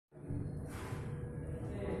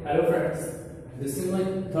Hello friends, this is my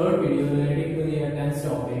third video relating to the tense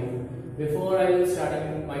topic. Before I will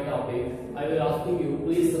starting my topic, I will asking you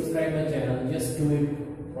please subscribe my channel. Just do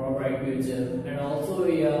it for a bright future, and also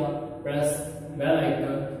press bell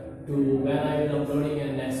icon to when I will uploading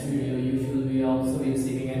a next video. You should be also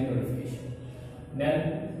receiving a notification.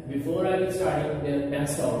 Then before I will starting the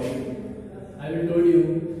tense topic, I will told you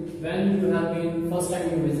when you have been first time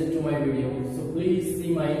you visit to my video, so please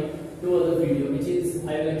see my two other video, which is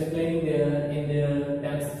I will explaining there in the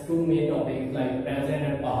tense two main topics like present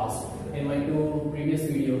and past in my two previous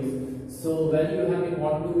videos. So when you have been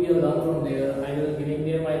want to be a learn from there, I will giving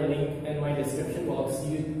there my link in my description box.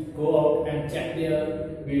 You go out and check their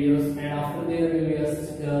videos, and after there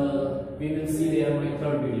we will see there my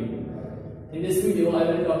third video. In this video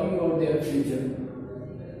I will talking about their future.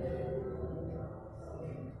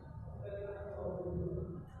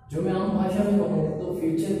 जो मैं आम भाषा में कहूँ तो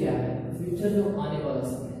future क्या है? Future जो आने वाला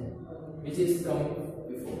समय है, which is coming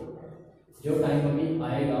before, जो टाइम अभी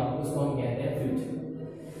आएगा उसको हम कहते हैं future.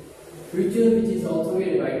 Future which is also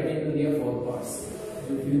divided into their four parts.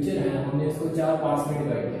 जो फ्यूचर है हमने इसको चार पार्ट्स में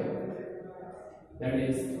डिवाइड किया. That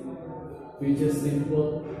is future simple,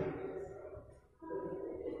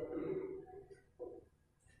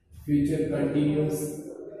 future continuous,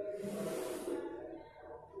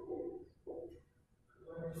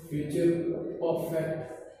 future perfect,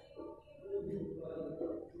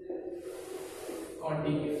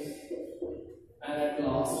 continuous, and at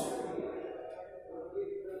last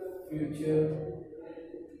future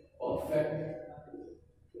perfect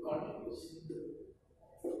continuous.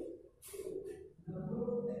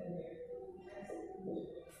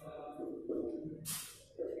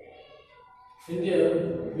 In there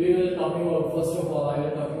we will talking about, first of all I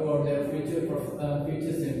will talking about their future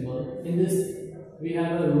simple. In this we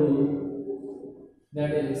have a rule,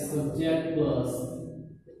 that is subject plus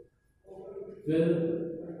will,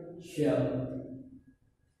 shall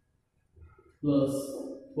plus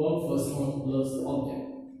verb first form plus object.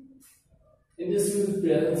 In this use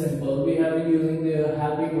present simple, we have been using the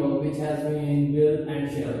helping verb which has been will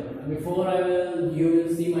and shall. Before you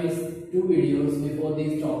will see my two videos before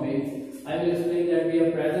these topics. I will explain that we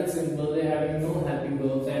have present simple, they have no helping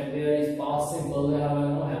verbs, and there is past simple, they have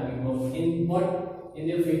no helping verbs. In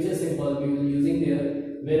their future simple, we will using their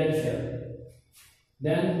will and shall.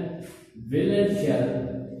 Then will and shall,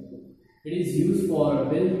 it is used for a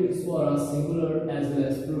singular as well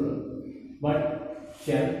as plural, but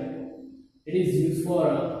shall, it is used for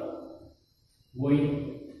a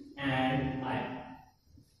going and I.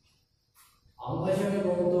 आम भाषा में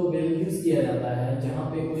कहूँ तो will use किया जाता है जहाँ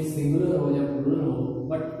पे कोई सिंगुलर हो या प्लूरल हो,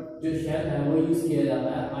 बट जो shall है वो यूज किया जाता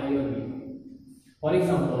है I और we. For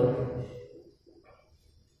example,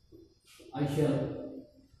 I shall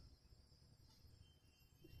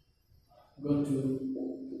go to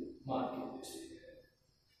market.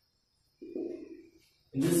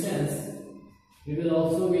 In this sense, we will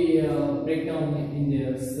also be break down in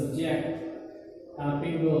the subject,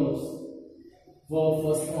 helping verbs, verb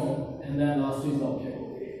first form, and then last is object.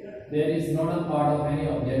 There is not a part of any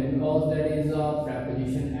object because that is a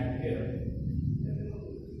preposition at here.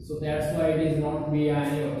 So that's why it is not be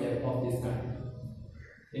any object of this kind.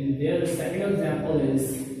 In their second example is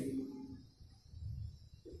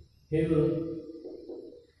he will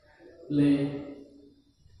play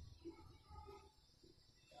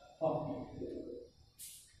hockey.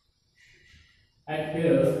 At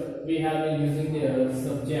here we have been using their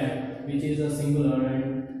subject which is a singular and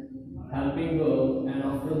helping verb, and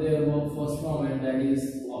after their verb first form, and that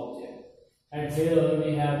is object. And here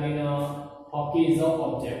we have been hockey is a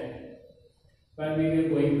object. When we will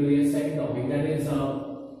going to the second topic, that is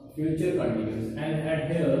future continuous, and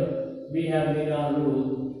at here we have been a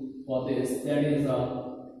rule for this, that is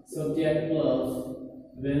subject plus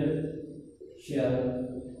will, shall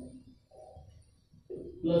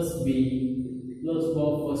plus be plus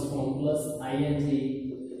verb first form plus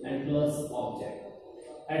ing and plus object.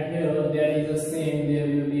 At here there is the same, there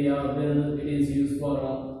will be a will, it is used for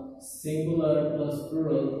a singular plus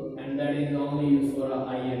plural, and that is only used for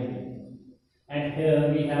a ing. And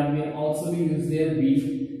here we have been also used their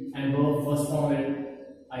be and verb first form and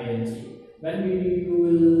ing. When you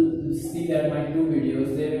will see that my two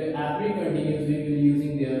videos, there every continuous we will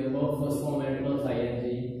using their verb first form and plus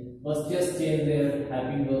ing, but just change their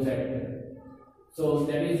helping verbs at here. So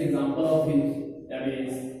that is example of it, that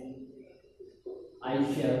is I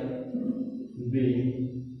shall be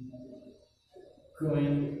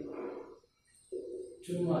going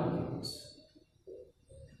to market.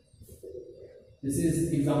 This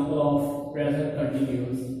is example of present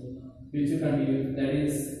continuous, future continuous, that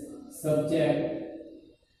is subject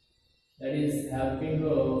that is helping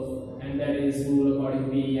verb, and that is rule according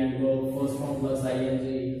be and verb first form plus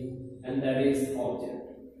ing, and that is object.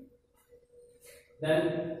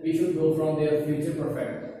 Then we should go from their future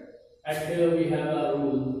perfect. At here we have a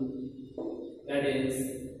rule, that is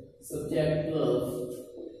subject plus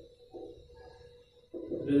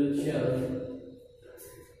will shall.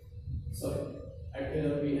 Sorry, at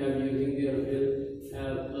here we have using their will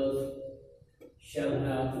have plus shall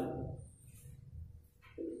have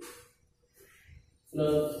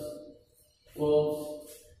plus verbs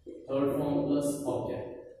third form plus object.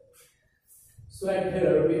 So at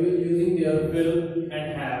here we will using their will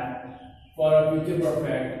and have for a future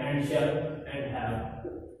perfect and shall and have,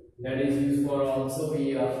 that is used for also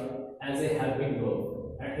we as a helping verb.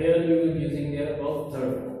 At here we will using their verb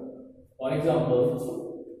third form. For example,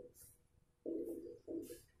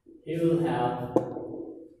 he will have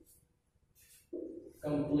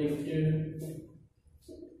completed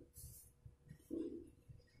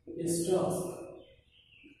his task.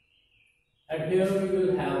 At here we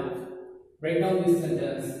will have break down this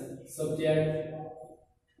sentence, subject,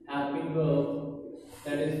 helping verb,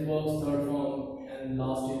 that is verb's third form, and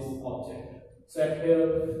last is object. So at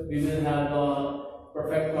here we will have a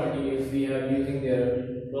perfect continuous, we are using their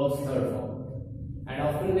verb's third form. And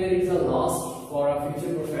after there is a last for a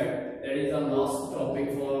future perfect, that is a last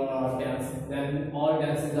topic for our tense, then all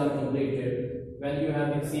tenses are completed. When you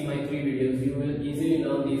have been see my 3 videos, you will easily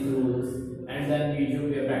learn these rules, and then we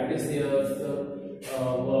should practice their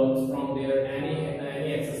words from there.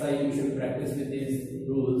 Any exercise you should practice with these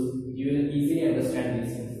rules, you will easily understand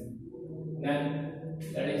these things. Then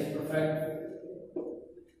that is perfect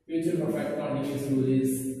future perfect continuous rule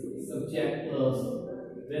is subject plus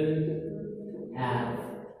will have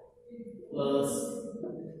plus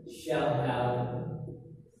shall have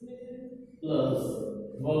plus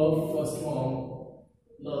verb first form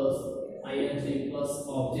plus ing plus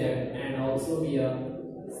object, and also here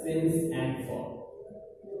since and for.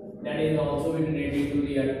 That is also related to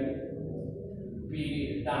the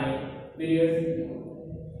period.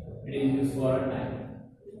 It is used for a time.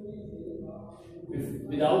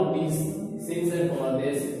 Without these since and for,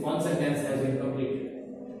 this one sentence has been completed.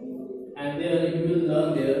 And there you will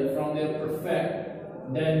learn there from their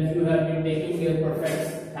perfect. Then you have been taking their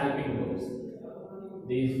perfects helping verbs.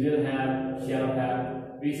 These will have, shall have.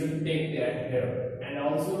 We should take that here. And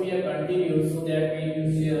also we are continuous, so that we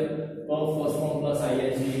use here verb first form plus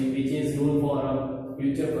ing, which is rule for a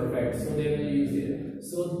future perfect. So they will use it.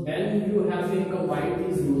 So when you have been combined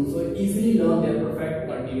these rules, so easily learn their perfect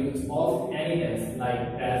continuous of any tense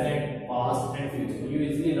like present, past, and future. You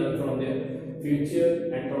easily learn from their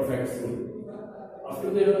future and perfect rule. After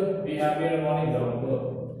that, we have here one example.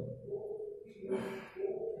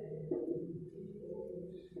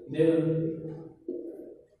 They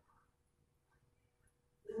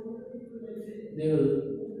will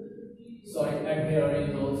sorry, and here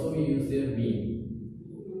is also we use their been.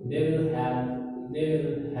 They will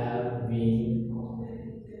have been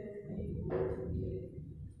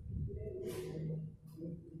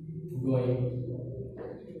going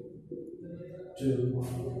to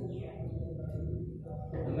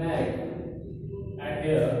America. And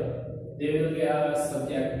here they will have a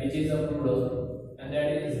subject which is a plural, and that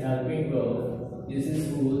is helping verb. This is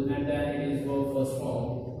rule, and then it is verb first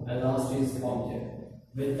form, and last is object.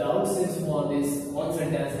 Without since for, this one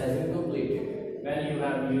sentence has been completed. When you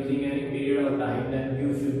have using any period of time, then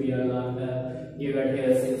you should be allowed give it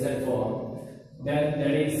here since and for. Then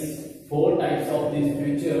there is 4 types of this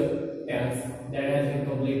future tense that has been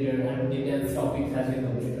completed, and the tense topic has been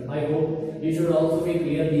completed. I hope you should also be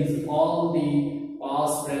clear these all the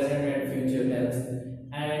past, present, and future tense.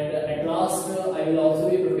 And at last, I will also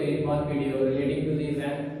be preparing one video relating to the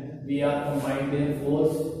when we are combining the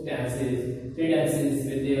 4 tenses, 3 tenses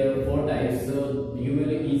with their 4 types. So you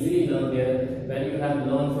will easily learn there. When you have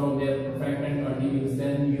learned from their perfect and continuous,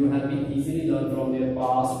 then you have been easily learn from their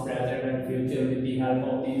past, present, and future with the help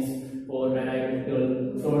of these 4. When I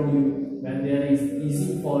told you, when there is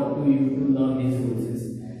easy for you to learn these rules.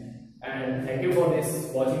 And thank you for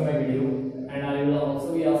this watching my video. And I will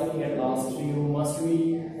also be asking at last, you must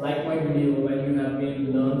be like my video when you have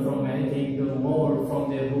been learn from anything more from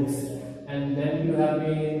their books, and then you have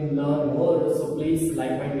been learn more. So please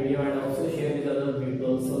like my video and also share with other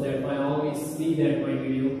people, so that I always see that my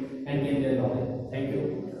video and gain their knowledge. Thank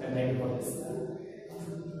you, and thank you for this.